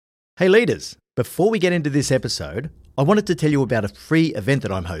Hey leaders, before we get into this episode, I wanted to tell you about a free event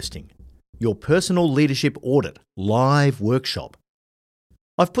that I'm hosting, your Personal Leadership Audit live workshop.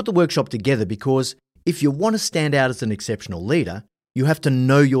 I've put the workshop together because if you want to stand out as an exceptional leader, you have to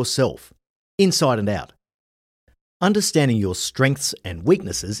know yourself, inside and out. Understanding your strengths and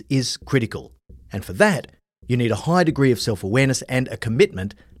weaknesses is critical, and for that, you need a high degree of self-awareness and a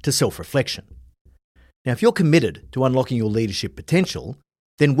commitment to self-reflection. Now, if you're committed to unlocking your leadership potential,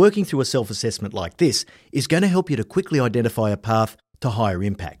 then working through a self-assessment like this is going to help you to quickly identify a path to higher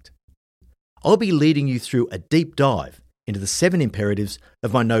impact. I'll be leading you through a deep dive into the 7 imperatives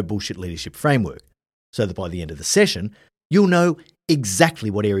of my no bullshit leadership framework, so that by the end of the session, you'll know exactly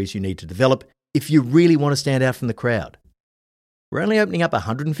what areas you need to develop if you really want to stand out from the crowd. We're only opening up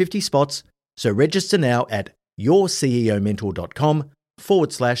 150 spots, so register now at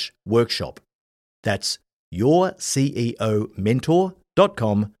yourceomentor.com/workshop. That's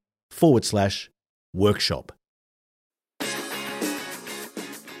yourceomentor.com/workshop.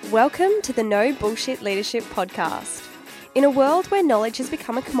 Welcome to the No Bullshit Leadership Podcast. In a world where knowledge has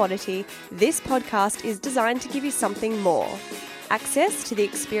become a commodity, this podcast is designed to give you something more. Access to the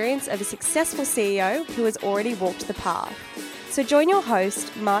experience of a successful CEO who has already walked the path. So join your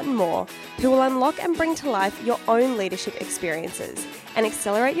host, Martin Moore, who will unlock and bring to life your own leadership experiences and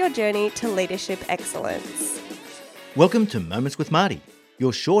accelerate your journey to leadership excellence. Welcome to Moments with Marty,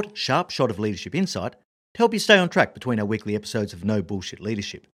 your short, sharp shot of leadership insight to help you stay on track between our weekly episodes of No Bullshit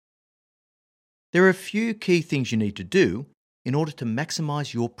Leadership. There are a few key things you need to do in order to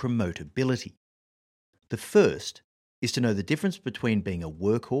maximize your promotability. The first is to know the difference between being a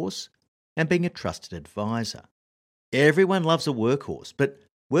workhorse and being a trusted advisor. Everyone loves a workhorse, but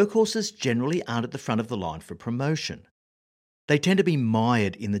workhorses generally aren't at the front of the line for promotion. They tend to be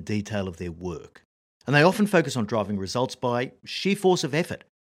mired in the detail of their work, and they often focus on driving results by sheer force of effort,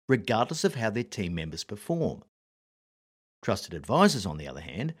 regardless of how their team members perform. Trusted advisors, on the other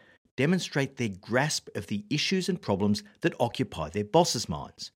hand, demonstrate their grasp of the issues and problems that occupy their bosses'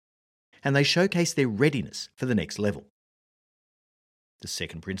 minds, and they showcase their readiness for the next level. The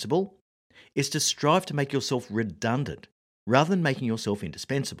second principle is to strive to make yourself redundant rather than making yourself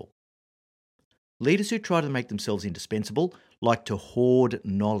indispensable. Leaders who try to make themselves indispensable like to hoard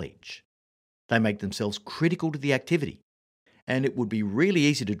knowledge. They make themselves critical to the activity, and it would be really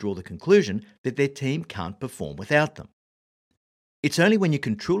easy to draw the conclusion that their team can't perform without them. It's only when you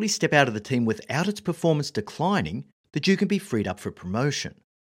can truly step out of the team without its performance declining that you can be freed up for promotion.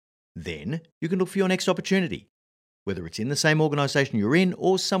 Then you can look for your next opportunity, whether it's in the same organisation you're in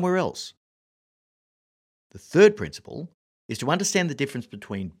or somewhere else. The third principle is to understand the difference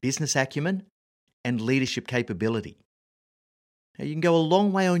between business acumen and leadership capability. Now, you can go a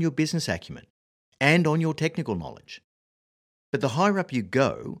long way on your business acumen and on your technical knowledge. But the higher up you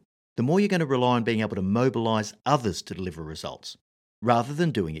go, the more you're going to rely on being able to mobilise others to deliver results, rather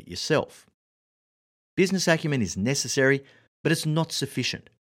than doing it yourself. Business acumen is necessary, but it's not sufficient.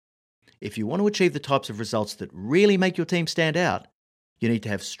 If you want to achieve the types of results that really make your team stand out, you need to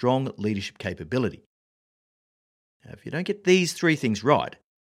have strong leadership capability. Now, if you don't get these 3 things right,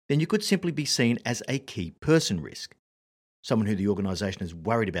 then you could simply be seen as a key person risk, someone who the organisation is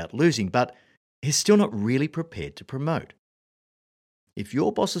worried about losing but is still not really prepared to promote. If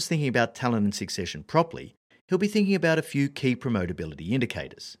your boss is thinking about talent and succession properly, he'll be thinking about a few key promotability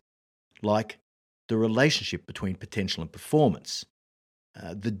indicators, like the relationship between potential and performance,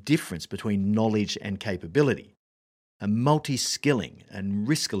 the difference between knowledge and capability, multi-skilling and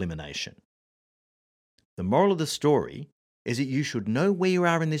risk elimination. The moral of the story is that you should know where you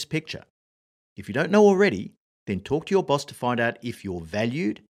are in this picture. If you don't know already, then talk to your boss to find out if you're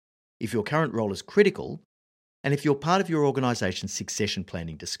valued, if your current role is critical, and if you're part of your organisation's succession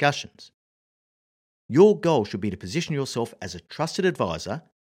planning discussions. Your goal should be to position yourself as a trusted advisor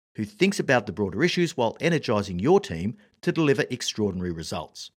who thinks about the broader issues while energising your team to deliver extraordinary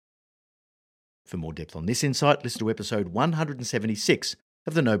results. For more depth on this insight, listen to episode 176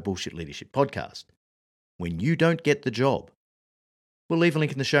 of the No Bullshit Leadership Podcast. When you don't get the job. We'll leave a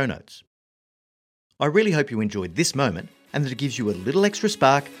link in the show notes. I really hope you enjoyed this moment and that it gives you a little extra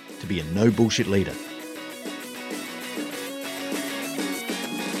spark to be a no bullshit leader.